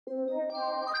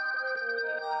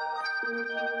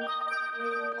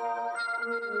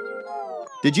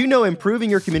Did you know improving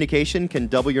your communication can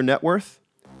double your net worth?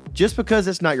 Just because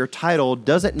it's not your title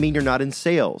doesn't mean you're not in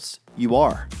sales. You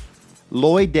are.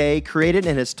 Lloyd Day created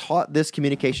and has taught this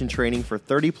communication training for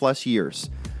 30 plus years.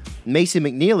 Macy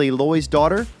McNeely, Lloyd's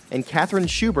daughter, and Catherine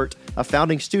Schubert, a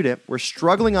founding student, were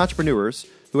struggling entrepreneurs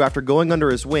who, after going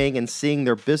under his wing and seeing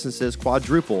their businesses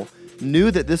quadruple,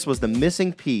 knew that this was the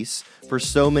missing piece for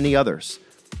so many others.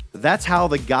 That's how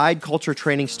the Guide Culture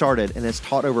training started and has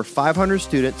taught over 500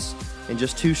 students in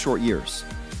just 2 short years.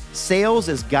 Sales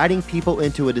is guiding people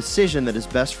into a decision that is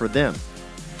best for them.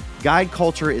 Guide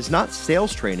Culture is not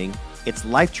sales training, it's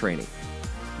life training.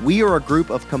 We are a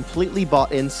group of completely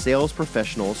bought-in sales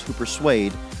professionals who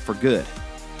persuade for good.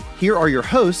 Here are your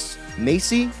hosts,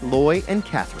 Macy, Loy, and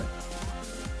Catherine.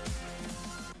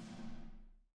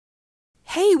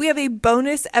 Hey, we have a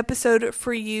bonus episode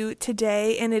for you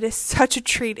today, and it is such a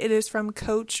treat. It is from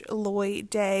Coach Lloyd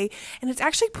Day, and it's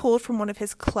actually pulled from one of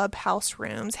his Clubhouse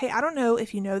rooms. Hey, I don't know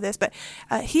if you know this, but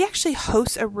he actually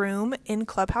hosts a room in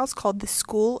Clubhouse called the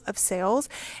School of Sales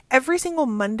every single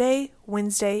Monday,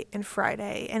 Wednesday, and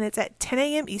Friday, and it's at 10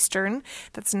 a.m. Eastern.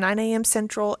 That's 9 a.m.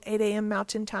 Central, 8 a.m.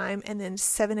 Mountain Time, and then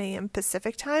 7 a.m.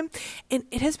 Pacific Time, and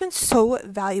it has been so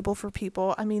valuable for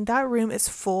people. I mean, that room is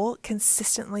full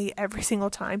consistently every single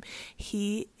time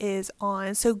he is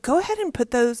on. So go ahead and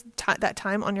put that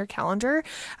time on your calendar.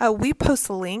 We post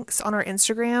links on our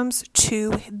Instagrams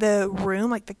to the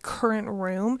room, like the current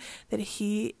room that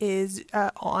he is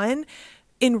on,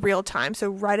 in real time. So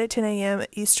right at 10 a.m.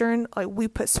 Eastern, we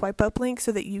put swipe up links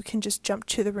so that you can just jump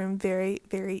to the room very,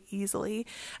 very easily.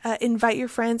 Invite your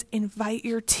friends, invite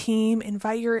your team,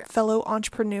 invite your fellow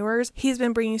entrepreneurs. He's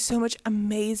been bringing so much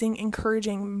amazing,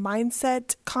 encouraging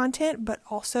mindset content, but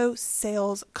also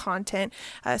sales content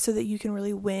so that you can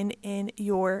really win in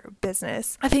your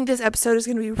business. I think this episode is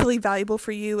going to be really valuable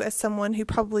for you as someone who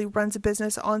probably runs a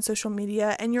business on social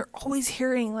media, and you're always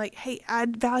hearing hey,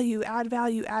 add value, add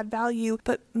value, add value.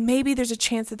 But maybe there's a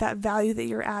chance that value that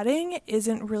you're adding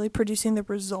isn't really producing the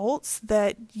results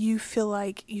that you feel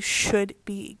like you should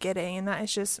be getting. And that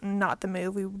is just not the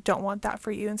move. We don't want that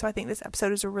for you. And so I think this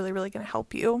episode is really, really going to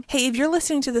help you. Hey, if you're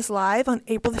listening to this live on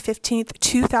April the 15th,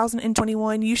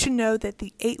 2021, you should know that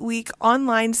the 8-week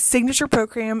online signature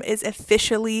program is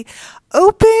officially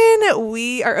open.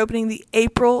 We are opening the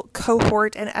April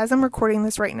cohort. And as I'm recording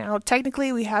this right now,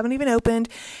 technically we haven't even opened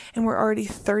and we're already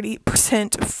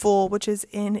 30% full, which is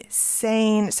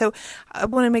insane. So I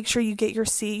want to make sure you get your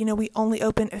seat. We only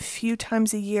open a few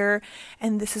times a year,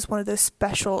 and this is one of those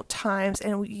special times.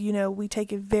 And we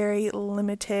take a very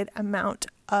limited amount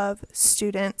of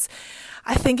students.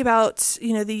 I think about,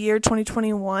 the year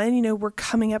 2021, we're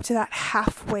coming up to that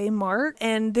halfway mark,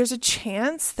 and there's a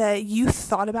chance that you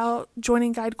thought about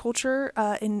joining Guide Culture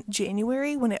in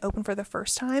January when it opened for the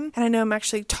first time. And I know I'm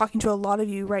actually talking to a lot of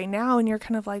you right now, and you're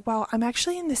kind of like, wow, I'm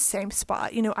actually in the same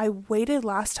spot. I waited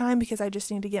last time because I just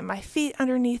needed to get my feet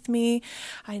underneath me.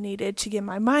 I needed to get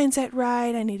my mindset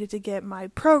right. I needed to get my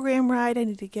program right. I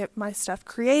needed to get my stuff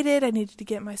created. I needed to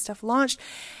get my stuff launched.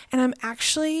 And I'm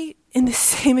actually in the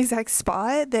same exact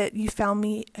spot that you found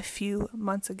me a few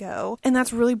months ago. And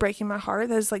that's really breaking my heart.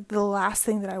 That is the last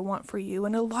thing that I want for you.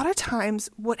 And a lot of times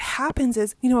what happens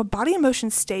is, a body in motion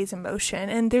stays in motion.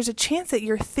 And there's a chance that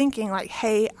you're thinking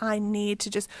hey, I need to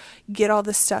just get all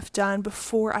this stuff done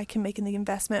before I can make the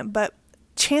investment. But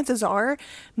chances are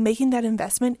making that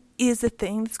investment is the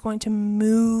thing that's going to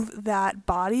move the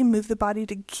body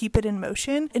to keep it in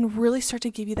motion and really start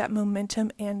to give you that momentum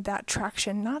and that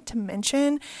traction. Not to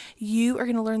mention, you are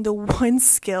going to learn the one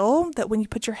skill that when you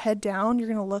put your head down, you're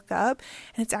going to look up,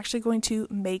 and it's actually going to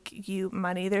make you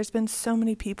money. There's been so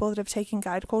many people that have taken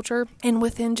Guide Culture, and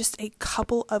within just a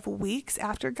couple of weeks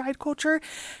after Guide Culture,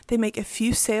 they make a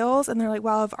few sales and they're like,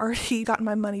 wow, I've already gotten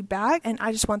my money back, and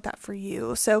I just want that for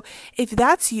you. So if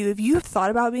that's you, if you've thought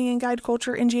about being in Guide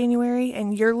Culture in January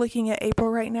and you're looking at April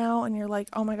right now and you're like,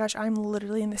 oh my gosh, I'm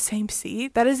literally in the same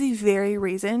seat, that is the very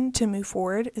reason to move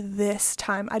forward this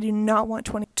time. I do not want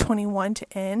 2021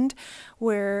 to end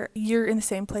where you're in the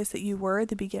same place that you were at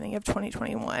the beginning of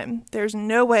 2021. There's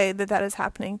no way that is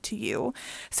happening to you.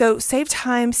 So save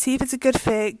time, see if it's a good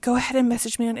fit. Go ahead and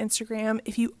message me on Instagram.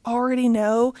 If you already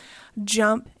know,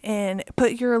 jump in,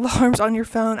 put your alarms on your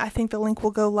phone. I think the link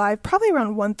will go live probably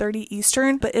around 1:30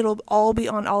 Eastern, but it'll all be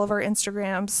on all of our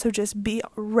Instagrams. So just be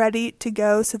ready to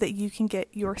go so that you can get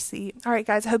your seat. All right,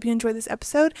 guys, I hope you enjoyed this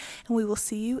episode, and we will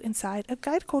see you inside of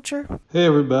Guide Culture. Hey,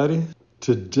 everybody.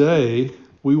 Today,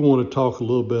 we want to talk a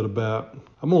little bit about,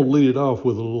 I'm going to lead it off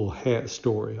with a little hat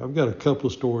story. I've got a couple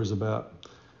of stories about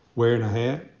wearing a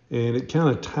hat and it kind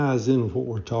of ties in with what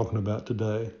we're talking about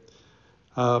today.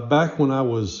 Back when I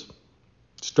was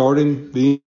starting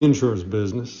the insurance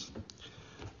business,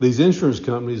 these insurance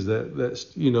companies that's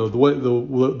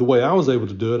the way I was able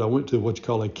to do it, I went to what you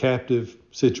call a captive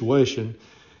situation,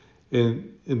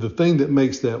 and the thing that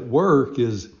makes that work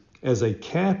is as a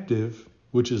captive,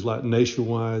 which is like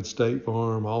Nationwide, State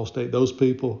Farm, Allstate, those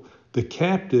people, the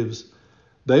captives,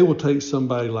 they will take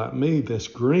somebody like me that's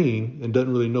green and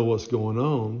doesn't really know what's going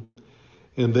on,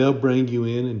 and they'll bring you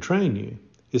in and train you.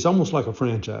 It's almost like a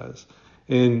franchise,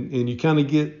 and you kind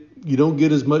of you don't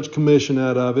get as much commission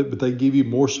out of it, but they give you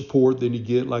more support than you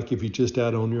get like if you're just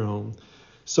out on your own.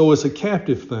 So it's a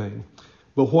captive thing.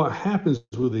 But what happens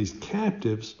with these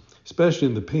captives, especially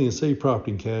in the P&C,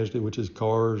 property and casualty, which is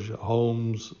cars,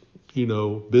 homes,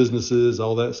 businesses,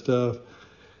 all that stuff,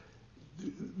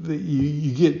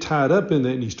 you get tied up in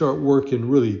that and you start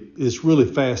working it's really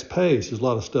fast paced. There's a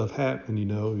lot of stuff happening,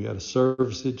 you got to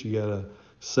service it, you got to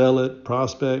sell it,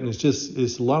 prospect, and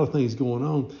it's a lot of things going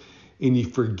on. And you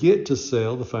forget to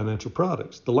sell the financial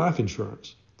products, the life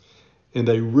insurance. And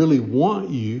they really want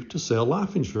you to sell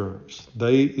life insurance.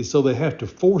 So they have to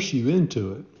force you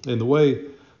into it. And the way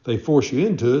they force you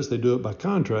into it is they do it by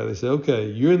contract. They say, okay,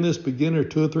 you're in this beginner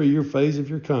 2 or 3 year phase of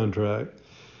your contract.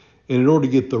 And in order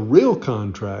to get the real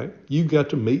contract, you've got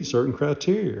to meet certain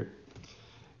criteria.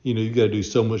 You've got to do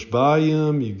so much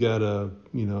volume. You've got to,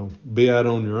 be out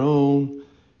on your own.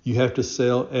 You have to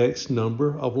sell X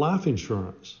number of life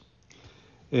insurance.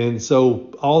 And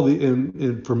so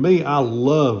and for me, I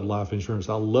love life insurance.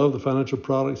 I love the financial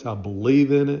products. I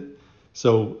believe in it.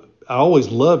 So I always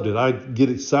loved it. I get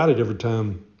excited every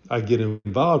time I get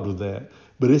involved with that.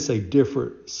 But it's a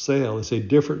different sale. It's a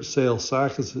different sales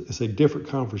cycle. It's a different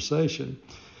conversation.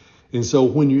 And so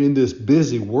when you're in this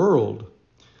busy world,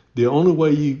 the only way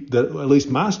at least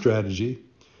my strategy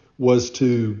was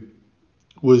to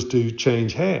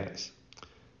change hats.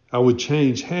 I would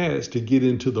change hats to get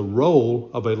into the role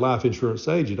of a life insurance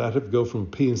agent. I'd have to go from a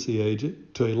P&C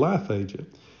agent to a life agent.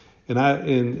 And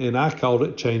I called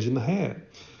it changing the hat.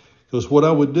 Because what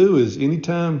I would do is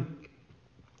anytime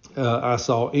I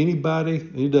saw anybody,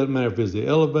 and it doesn't matter if it's the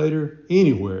elevator,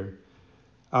 anywhere,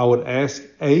 I would ask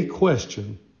a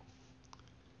question,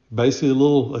 basically a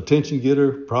little attention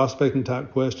getter, prospecting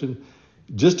type question,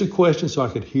 just a question so I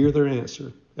could hear their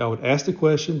answer. I would ask the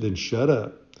question, then shut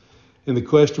up. And the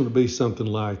question would be something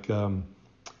like,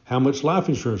 how much life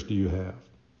insurance do you have?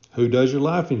 Who does your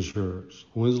life insurance?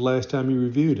 When's the last time you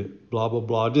reviewed it? Blah, blah,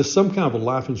 blah. Just some kind of a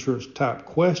life insurance type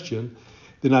question.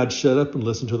 Then I'd shut up and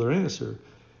listen to their answer.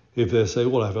 If they say,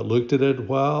 well, I haven't looked at it in a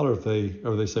while, or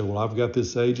they say, well, I've got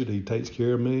this agent, he takes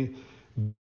care of me.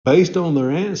 Based on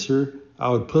their answer, I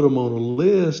would put them on a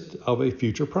list of a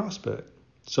future prospect.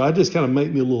 So I just kind of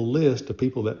make me a little list of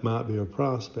people that might be a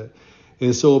prospect.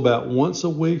 And so about once a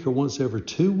week or once every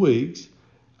 2 weeks,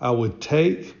 I would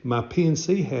take my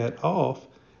P&C hat off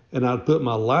and I'd put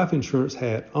my life insurance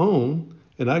hat on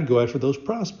and I'd go after those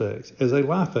prospects as a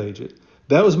life agent.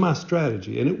 That was my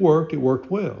strategy, and it worked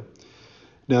well.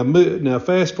 Now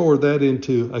fast forward that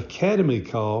into Academy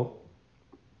call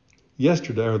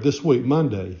yesterday, or this week,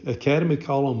 Monday. Academy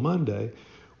call on Monday.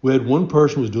 We had one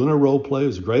person who was doing a role play. It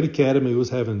was a great Academy. It was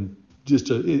having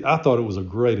I thought it was a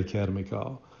great Academy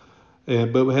call.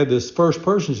 But we had this first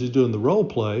person, she's doing the role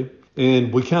play,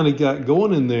 and we kind of got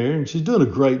going in there, and she's doing a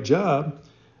great job.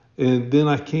 And then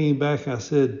I came back, I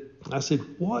said,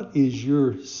 what is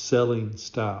your selling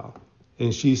style?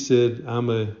 And she said, I'm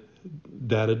a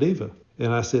data diva.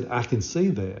 And I said, I can see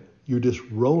that. You're just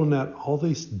rolling out all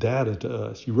this data to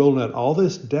us. You're rolling out all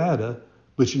this data,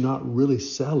 but you're not really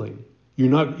selling. You're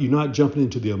not jumping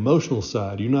into the emotional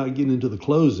side. You're not getting into the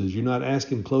closes. You're not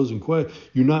asking closing questions.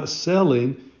 You're not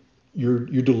selling. You're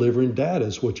delivering data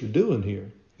is what you're doing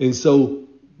here. And so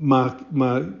my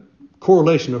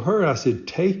correlation to her, I said,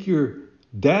 take your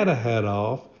data hat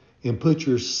off and put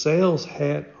your sales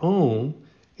hat on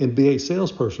and be a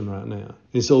salesperson right now.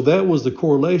 And so that was the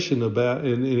correlation about,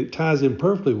 and it ties in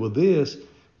perfectly with this.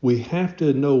 We have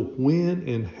to know when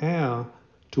and how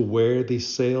to wear the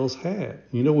sales hat.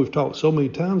 We've talked so many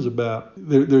times about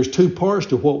there's two parts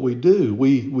to what we do.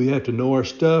 We have to know our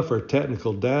stuff, our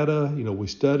technical data. We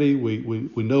study,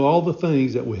 we know all the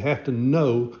things that we have to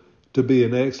know to be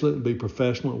an excellent and be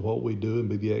professional at what we do and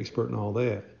be the expert in all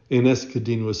that. And that's a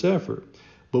continuous effort.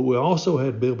 But we also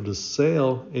have to be able to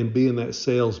sell and be in that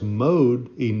sales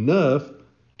mode enough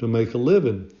to make a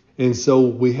living. And so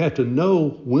we have to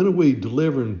know, when are we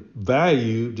delivering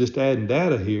value, just adding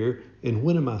data here, and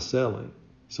when am I selling?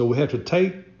 So we have to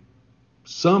take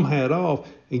some hat off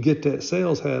and get that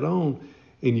sales hat on.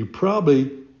 And you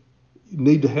probably,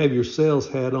 need to have your sales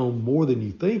hat on more than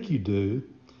you think you do.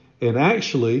 And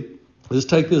actually, let's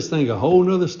take this thing a whole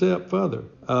nother step further.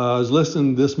 I was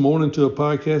listening this morning to a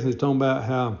podcast, and he's talking about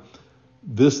how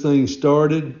this thing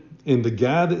started, and the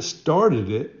guy that started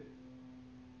it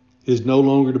is no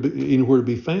longer anywhere to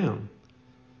be found.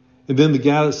 And then the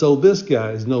guy that sold this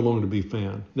guy is no longer to be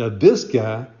found. Now this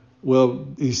guy, well,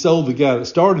 he sold the guy that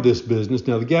started this business.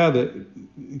 Now the guy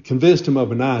that convinced him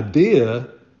of an idea,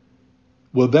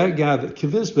 well, that guy that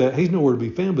convinced that, he's nowhere to be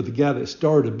found. But the guy that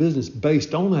started a business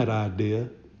based on that idea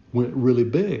went really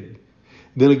big.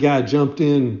 Then a guy jumped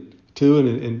in to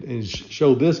it and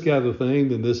showed this guy the thing,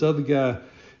 then this other guy.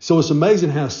 So it's amazing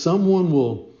how someone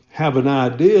will have an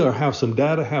idea or have some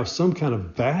data, have some kind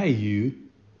of value,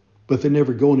 but they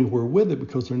never go anywhere with it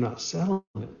because they're not selling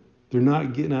it. They're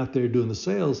not getting out there doing the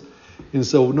sales. And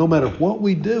so no matter what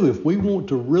we do, if we want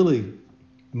to really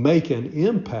make an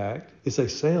impact, it's a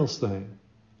sales thing.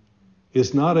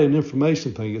 It's not an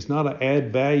information thing. It's not an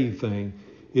add value thing.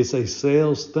 It's a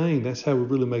sales thing. That's how we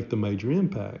really make the major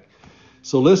impact.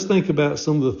 So let's think about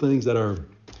some of the things that are,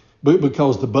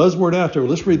 because the buzzword out there,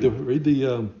 let's read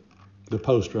the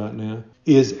post right now.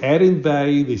 Is adding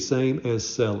value the same as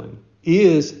selling?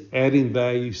 Is adding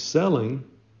value selling?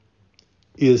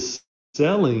 Is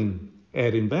selling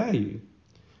adding value?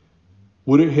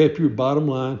 Would it help your bottom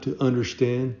line to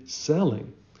understand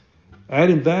selling?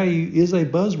 Adding value is a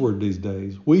buzzword these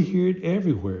days. We hear it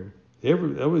everywhere.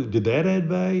 Did that add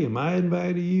value? Am I adding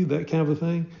value to you? That kind of a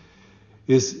thing.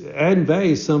 Is adding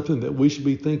value is something that we should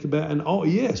be thinking about. And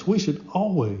yes, we should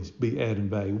always be adding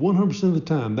value. 100% of the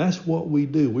time, that's what we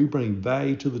do. We bring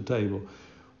value to the table.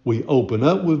 We open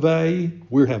up with value.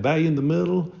 We have value in the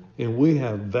middle, and we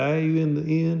have value in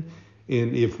the end.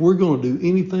 And if we're going to do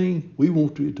anything, we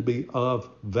want it to be of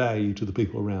value to the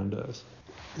people around us.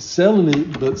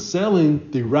 Selling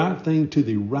the right thing to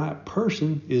the right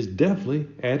person is definitely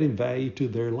adding value to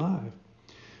their life.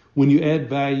 When you add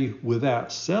value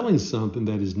without selling something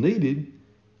that is needed,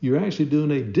 you're actually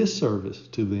doing a disservice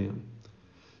to them.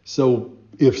 So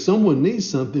if someone needs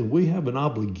something, we have an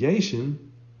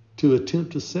obligation to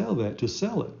attempt to sell it.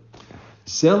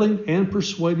 Selling and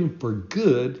persuading for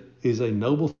good is a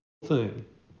noble thing,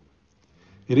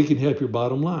 and it can help your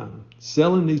bottom line.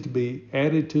 Selling needs to be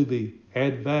added to the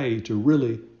add value to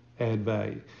really add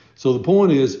value. So the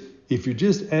point is, if you're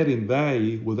just adding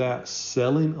value without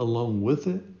selling along with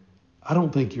it, I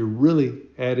don't think you're really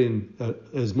adding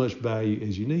as much value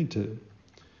as you need to.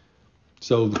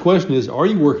 So the question is, are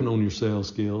you working on your sales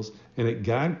skills? And at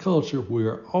Guide Culture, we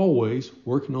are always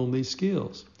working on these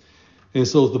skills. And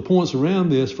so the points around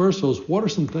this, first of all, is what are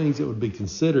some things that would be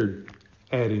considered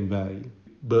adding value,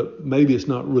 but maybe it's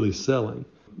not really selling?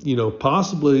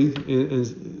 Possibly, and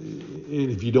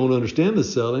if you don't understand the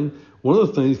selling, one of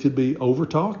the things could be over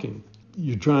talking.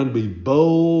 You're trying to be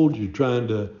bold. You're trying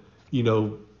to,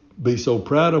 be so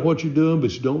proud of what you're doing,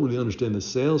 but you don't really understand the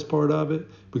sales part of it.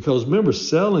 Because remember,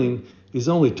 selling is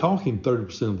only talking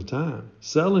 30% of the time.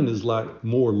 Selling is like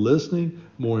more listening,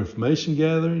 more information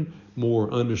gathering,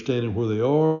 more understanding where they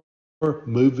are,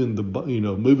 moving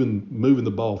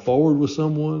the ball forward with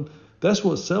someone. That's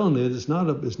what selling is.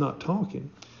 It's not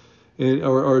talking.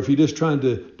 Or if you're just trying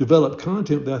to develop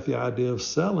content without the idea of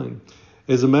selling.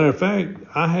 As a matter of fact,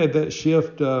 I had that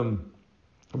shift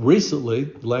recently,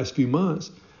 the last few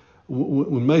months.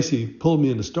 When Macy pulled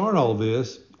me in to start all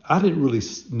this, I didn't really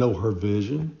know her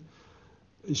vision.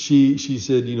 She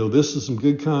said, this is some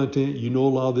good content. You know a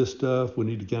lot of this stuff. We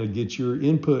need to kind of get your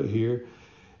input here.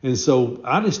 And so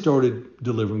I just started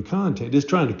delivering content, just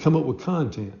trying to come up with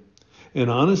content. And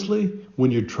honestly,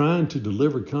 when you're trying to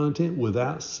deliver content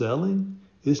without selling,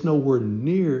 it's nowhere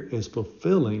near as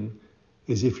fulfilling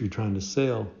as if you're trying to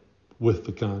sell with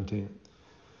the content.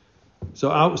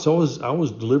 So I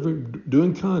was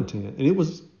doing content, and it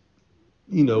was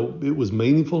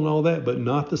meaningful and all that, but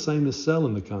not the same as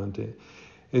selling the content.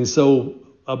 And so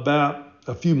about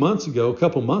a couple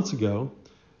months ago,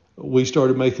 we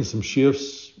started making some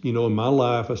shifts, in my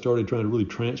life. I started trying to really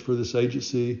transfer this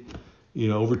agency,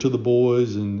 over to the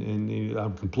boys, and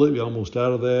I'm completely almost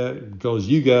out of that because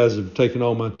you guys have taken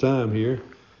all my time here,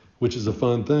 which is a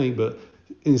fun thing.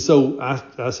 And so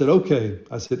I said, okay,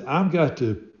 I've got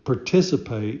to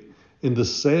participate in the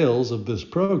sales of this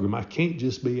program. I can't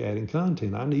just be adding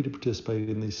content. I need to participate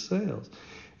in these sales.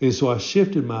 And so I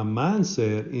shifted my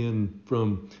mindset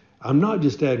from I'm not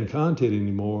just adding content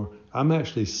anymore. I'm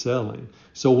actually selling.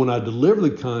 So when I deliver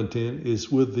the content, it's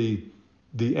with the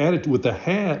attitude, with the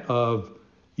hat of,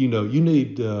 we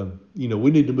need to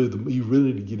move you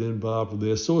really need to get involved with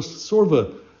this. So it's sort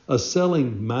of a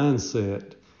selling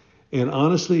mindset. And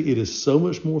honestly, it is so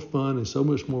much more fun and so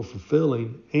much more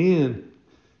fulfilling and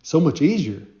so much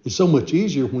easier. It's so much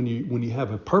easier when you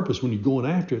have a purpose, when you're going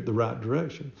after it the right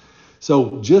direction.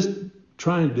 So just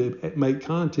trying to make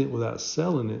content without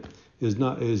selling it is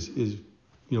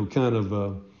kind of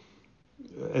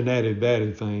an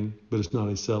added thing, but it's not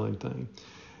a selling thing.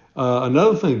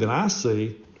 Another thing that I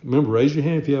see, remember, raise your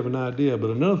hand if you have an idea, but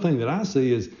another thing that I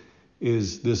see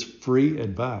is this free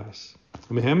advice.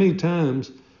 I mean, how many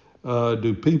times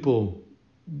do people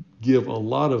give a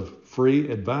lot of free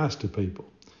advice to people?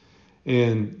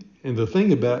 And the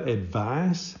thing about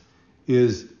advice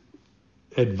is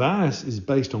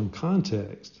based on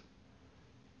context.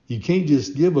 You can't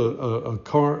just give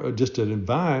just an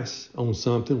advice on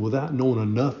something without knowing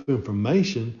enough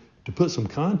information to put some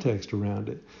context around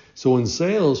it. So in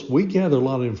sales, we gather a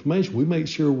lot of information. We make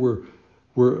sure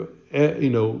we're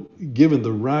given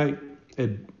the right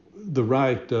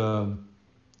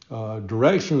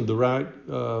direction, the right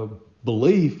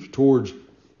belief towards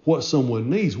what someone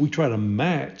needs. We try to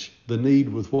match the need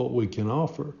with what we can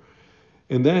offer.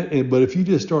 But if you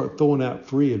just start throwing out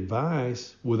free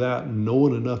advice without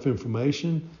knowing enough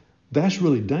information, that's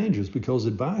really dangerous, because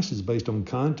advice is based on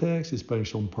context, it's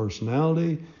based on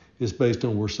personality, it's based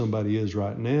on where somebody is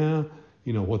right now,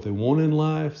 what they want in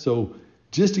life. So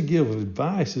just to give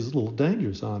advice is a little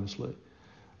dangerous, honestly.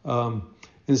 And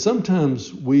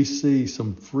sometimes we see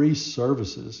some free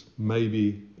services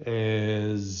maybe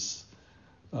as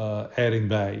adding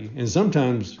value. And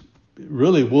sometimes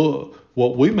really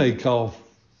what we may call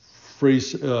free,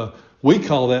 we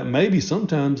call that maybe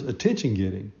sometimes attention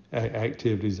getting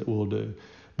activities that we'll do.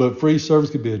 But free service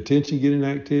could be attention getting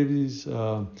activities,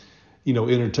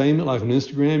 entertainment like on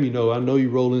Instagram. I know you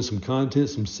roll in some content,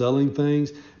 some selling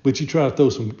things, but you try to throw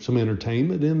some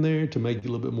entertainment in there to make it a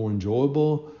little bit more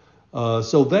enjoyable.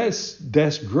 So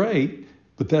that's great,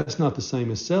 but that's not the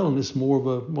same as selling. It's more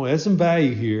of there's some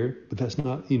value here, but that's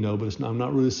not, I'm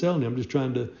not really selling it. I'm just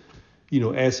trying to,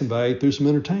 add some value through some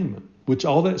entertainment, which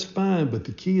all that's fine. But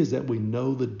the key is that we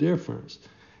know the difference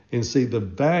and see the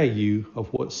value of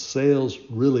what sales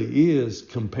really is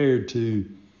compared to,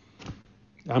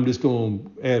 I'm just going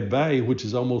to add value, which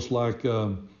is almost like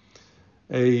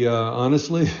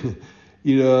honestly,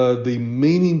 the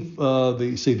meaning,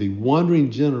 the wandering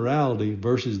generality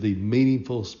versus the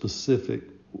meaningful, specific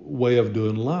way of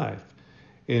doing life.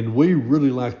 And we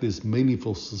really like this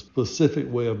meaningful, specific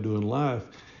way of doing life.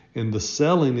 And the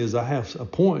selling is, I have a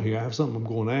point here. I have something I'm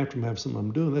going after. I have something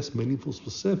I'm doing. That's meaningful,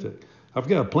 specific. I've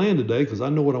got a plan today because I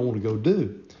know what I want to go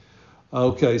do.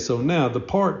 Okay, so now the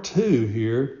part 2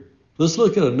 here. Let's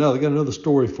look at I got another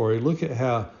story for you. Look at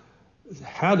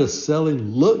how does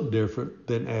selling look different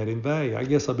than adding value? I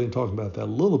guess I've been talking about that a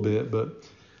little bit, but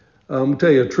I'm going to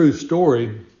tell you a true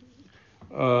story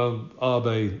of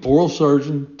a oral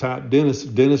surgeon type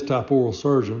dentist type oral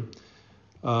surgeon.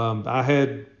 I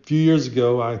had a few years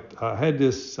ago, I had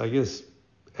this, I guess,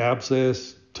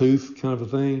 abscess tooth kind of a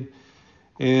thing,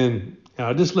 and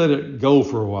I just let it go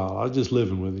for a while. I was just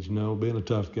living with it, being a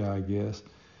tough guy, I guess.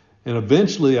 And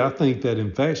eventually, I think that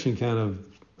infection kind of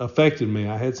affected me.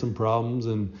 I had some problems,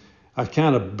 and I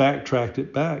kind of backtracked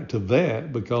it back to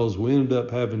that because we ended up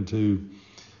having to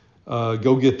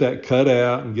go get that cut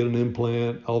out and get an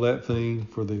implant, all that thing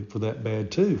for that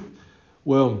bad tooth.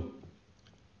 Well,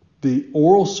 the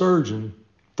oral surgeon,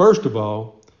 first of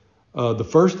all, the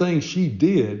first thing she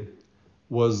did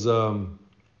was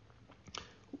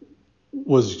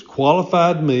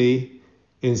qualified me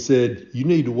and said, you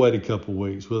need to wait a couple of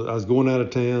weeks. Well, I was going out of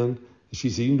town.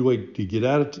 She said, you need to wait to get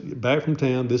back from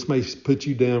town. This may put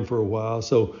you down for a while.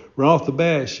 So right off the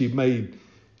bat, she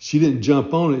didn't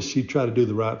jump on it. She tried to do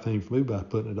the right thing for me by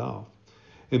putting it off.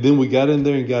 And then we got in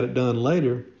there and got it done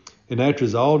later. And after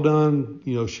it's all done,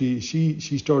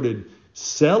 she started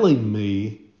selling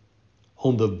me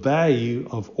on the value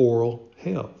of oral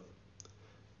health.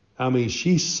 I mean,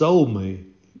 she sold me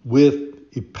with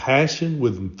a passion,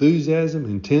 with enthusiasm,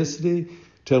 intensity,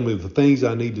 telling me the things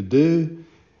I need to do.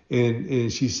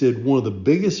 And she said one of the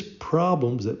biggest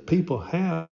problems that people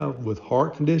have with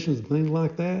heart conditions and things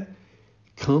like that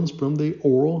comes from the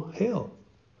oral health.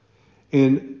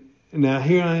 And now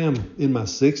here I am in my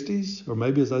 60s, or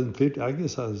maybe as I was in 50, I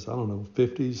guess I was,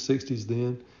 50s, 60s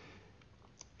then.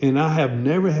 And I have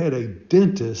never had a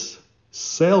dentist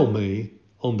sell me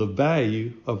on the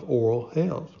value of oral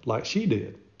health like she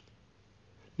did.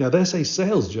 Now that's a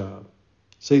sales job.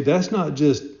 See, that's not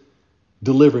just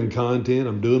delivering content.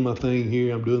 I'm doing my thing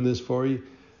here. I'm doing this for you.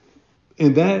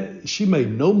 And that, she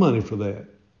made no money for that.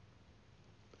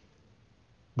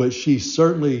 But she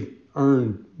certainly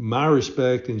earned my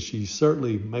respect, and she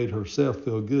certainly made herself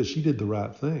feel good. She did the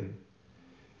right thing.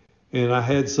 And I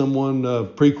had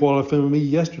someone pre-qualifying me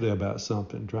yesterday about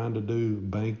something, trying to do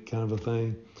bank kind of a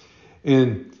thing.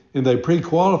 And they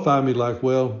pre-qualified me like,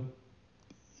 well,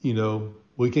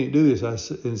 we can't do this.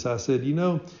 And so I said,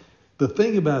 the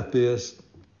thing about this,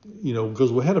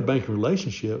 because we had a banking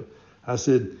relationship, I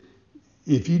said,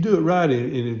 if you do it right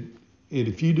and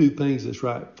if you do things that's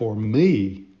right for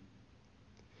me,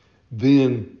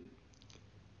 then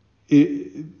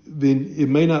it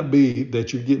may not be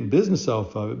that you're getting business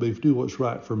off of it, but if you do what's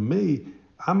right for me,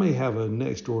 I may have a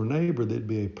next door neighbor that'd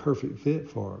be a perfect fit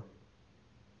for her.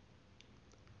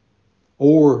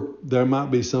 Or there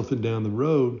might be something down the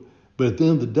road, but at the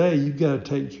end of the day, you've got to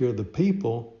take care of the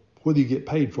people, whether you get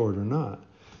paid for it or not.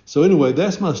 So anyway,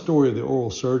 that's my story of the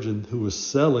oral surgeon who was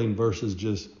selling versus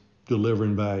just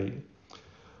delivering value.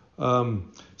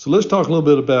 So let's talk a little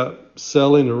bit about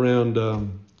selling around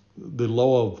the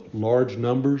law of large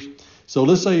numbers. So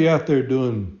let's say you're out there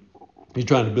you're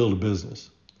trying to build a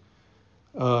business.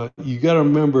 You got to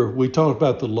remember, we talked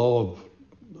about the law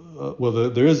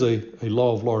of, there is a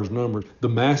law of large numbers. The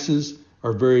masses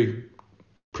are very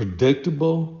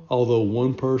predictable, although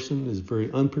one person is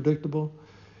very unpredictable.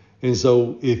 And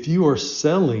so if you are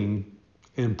selling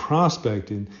and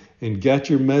prospecting and got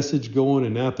your message going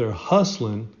and out there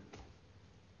hustling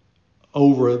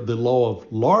over the law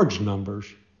of large numbers,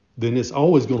 then it's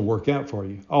always going to work out for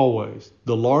you. Always.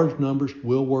 The large numbers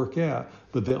will work out,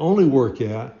 but they only work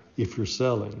out if you're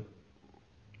selling.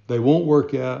 They won't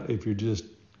work out if you're just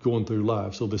going through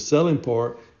life. So the selling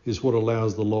part is what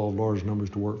allows the law of large numbers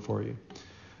to work for you.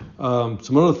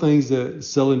 Some other things that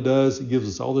selling does, it gives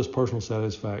us all this personal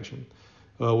satisfaction.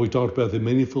 We talked about the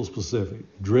meaningful, specific,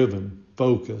 driven,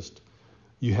 focused.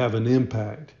 You have an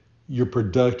impact. You're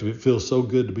productive. It feels so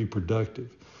good to be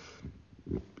productive.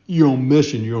 You're on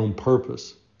mission. You're on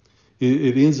purpose.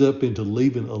 It ends up into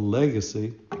leaving a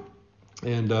legacy.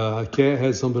 And Kat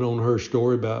had something on her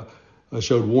story about,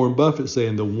 showed Warren Buffett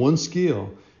saying the one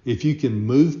skill, if you can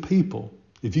move people,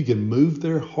 if you can move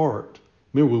their heart.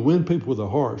 Remember, we win people with their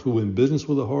hearts. We win business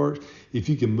with their hearts. If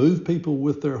you can move people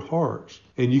with their hearts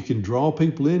and you can draw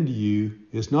people into you,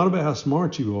 it's not about how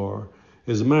smart you are.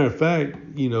 As a matter of fact,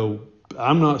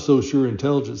 I'm not so sure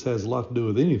intelligence has a lot to do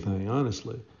with anything,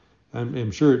 honestly.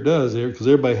 I'm sure it does there because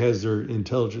everybody has their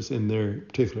intelligence in their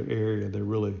particular area. They're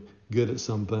really good at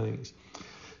some things.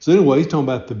 So anyway, he's talking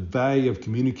about the value of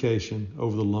communication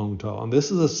over the long haul. And this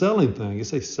is a selling thing.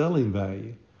 It's a selling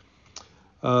value.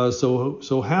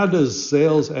 So how does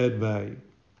sales add value?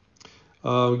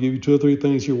 I'll give you 2 or 3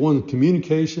 things here. One,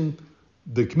 communication.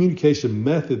 The communication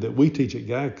method that we teach at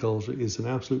Guide Culture is an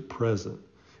absolute present.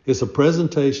 It's a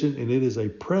presentation and it is a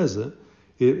present.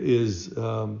 It is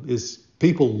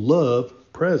people love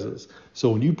presents.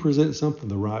 So when you present something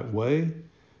the right way,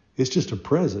 it's just a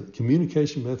present.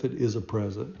 Communication method is a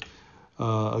present,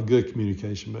 a good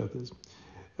communication method.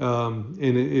 And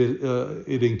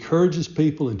it encourages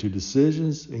people into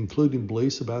decisions, including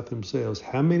beliefs about themselves.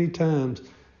 How many times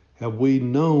have we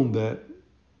known that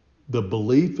the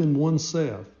belief in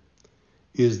oneself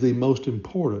is the most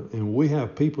important? And we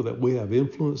have people that we have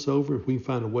influence over. If we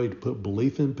find a way to put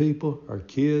belief in people, our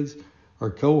kids, our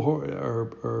cohort,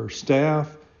 our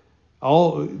staff,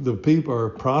 all the people, our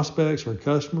prospects, our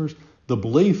customers, the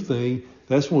belief thing,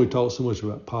 that's when we talk so much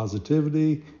about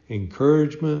positivity,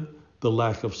 encouragement, the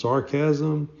lack of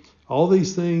sarcasm, all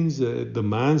these things, the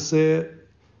mindset,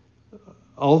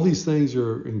 all these things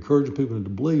are encouraging people into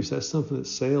beliefs. That's something that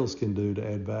sales can do to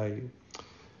add value.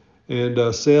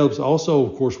 And sales also,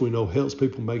 of course, we know helps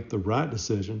people make the right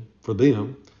decision for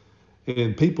them.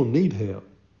 And people need help.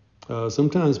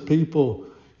 Sometimes people,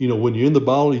 when you're in the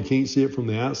bottle, you can't see it from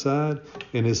the outside.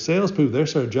 And as salespeople,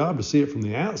 that's our job to see it from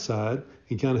the outside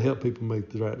and kind of help people make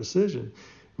the right decision.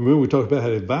 Remember, we talked about how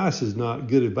advice is not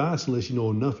good advice unless you know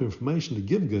enough information to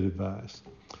give good advice.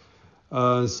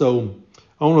 So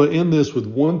I want to end this with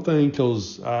one thing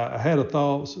because I had a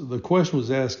thought. The question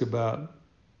was asked about,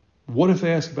 what if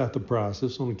they ask about the price?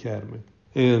 This on Academy.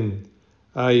 And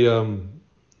I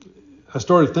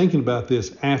started thinking about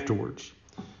this afterwards.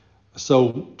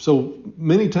 So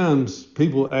many times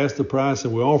people ask the price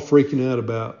and we're all freaking out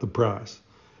about the price.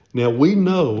 Now we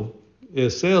know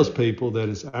as salespeople that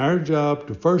it's our job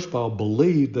to first of all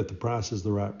believe that the price is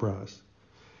the right price.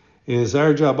 And it's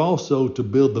our job also to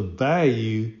build the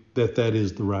value that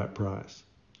is the right price.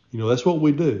 That's what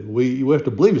we do. We have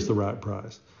to believe it's the right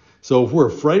price. So if we're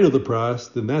afraid of the price,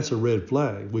 then that's a red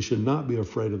flag. We should not be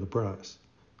afraid of the price.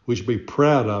 We should be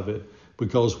proud of it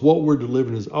because what we're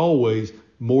delivering is always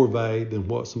more value than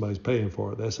what somebody's paying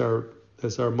for it. That's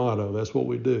our motto. That's what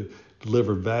we do.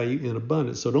 Deliver value in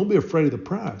abundance. So don't be afraid of the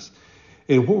price.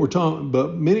 And what we're talking,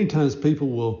 but many times people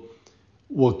will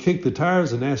will kick the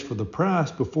tires and ask for the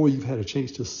price before you've had a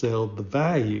chance to sell the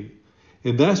value.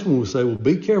 And that's when we say, well,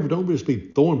 be careful. Don't just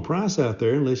be throwing price out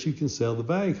there unless you can sell the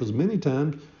value, because many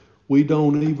times we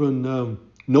don't even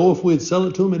know if we'd sell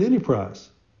it to them at any price.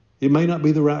 It may not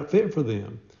be the right fit for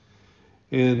them.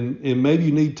 And maybe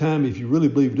you need time, if you really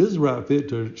believe it is the right fit,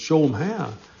 to show them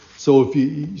how. So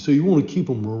you want to keep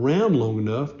them around long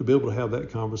enough to be able to have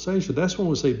that conversation. That's when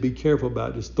we say be careful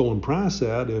about just throwing price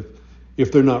out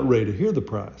if they're not ready to hear the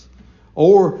price.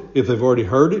 Or if they've already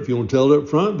heard it, if you want to tell it up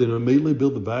front, then immediately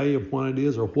build the value of what it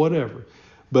is or whatever.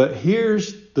 But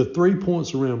here's the 3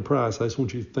 points around price I just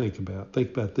want you to think about.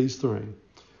 Think about these three.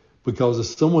 Because if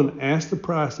someone asks the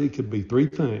price, it could be three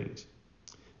things.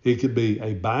 It could be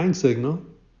a buying signal,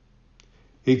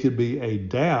 it could be a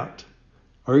doubt,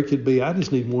 or it could be, I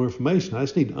just need more information. I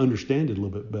just need to understand it a little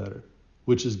bit better,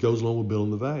 which goes along with building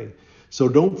the value. So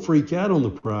don't freak out on the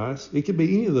price. It could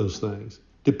be any of those things,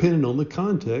 depending on the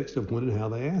context of when and how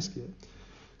they ask it.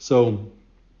 So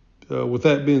with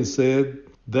that being said,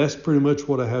 that's pretty much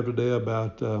what I have today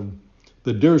about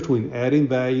the difference between adding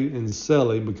value and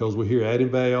selling, because we hear adding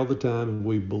value all the time, and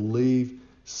we believe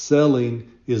selling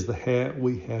is the hat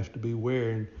we have to be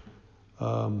wearing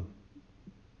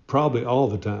probably all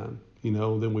the time.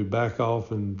 Then we back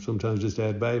off and sometimes just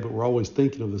add value, but we're always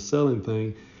thinking of the selling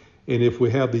thing. And if we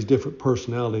have these different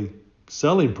personality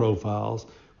selling profiles,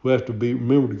 we have to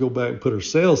remember to go back and put our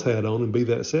sales hat on and be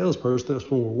that salesperson. That's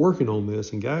when we're working on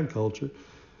this in Guide Culture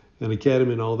and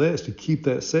Academy and all that, is to keep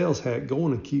that sales hat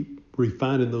going and keep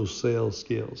refining those sales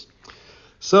skills.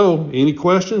 So any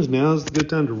questions? Now is a good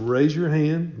time to raise your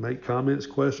hand, make comments,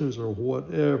 questions, or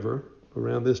whatever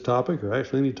around this topic, or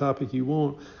actually any topic you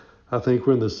want. I think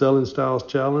we're in the Selling Styles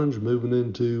Challenge, moving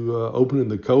into opening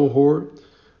the cohort,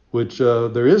 which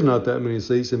there is not that many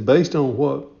seats. And based on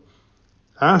what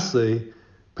I see,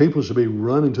 people should be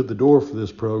running to the door for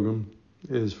this program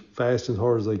as fast and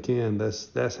hard as they can.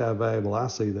 That's how valuable I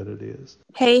see that it is.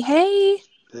 Hey. Hey.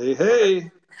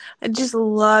 I just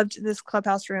loved this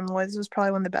clubhouse room. This was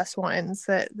probably one of the best ones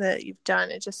that you've done.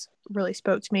 It just really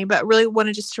spoke to me, but really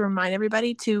wanted just to remind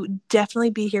everybody to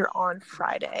definitely be here on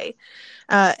Friday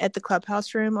at the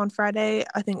clubhouse room on Friday.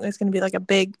 I think it's going to be like a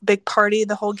big party.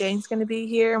 The whole gang's going to be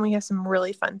here, and we have some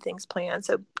really fun things planned.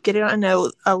 So get it on. I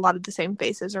know a lot of the same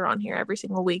faces are on here every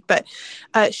single week, but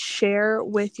share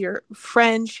with your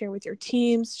friends, share with your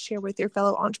teams, share with your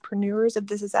fellow entrepreneurs. If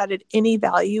this has added any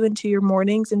value into your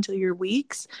mornings, into your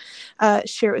weeks,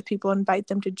 share it with people, invite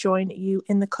them to join you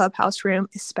in the clubhouse room,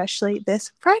 especially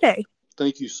this Friday.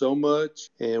 Thank you so much,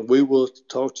 and we will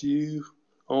talk to you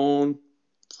on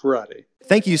Friday.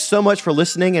 Thank you so much for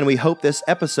listening, and we hope this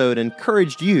episode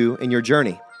encouraged you in your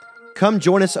journey. Come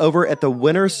join us over at the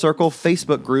Winner's Circle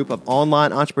Facebook group of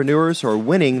online entrepreneurs who are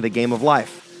winning the game of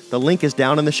life. The link is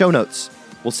down in the show notes.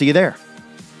 We'll see you there.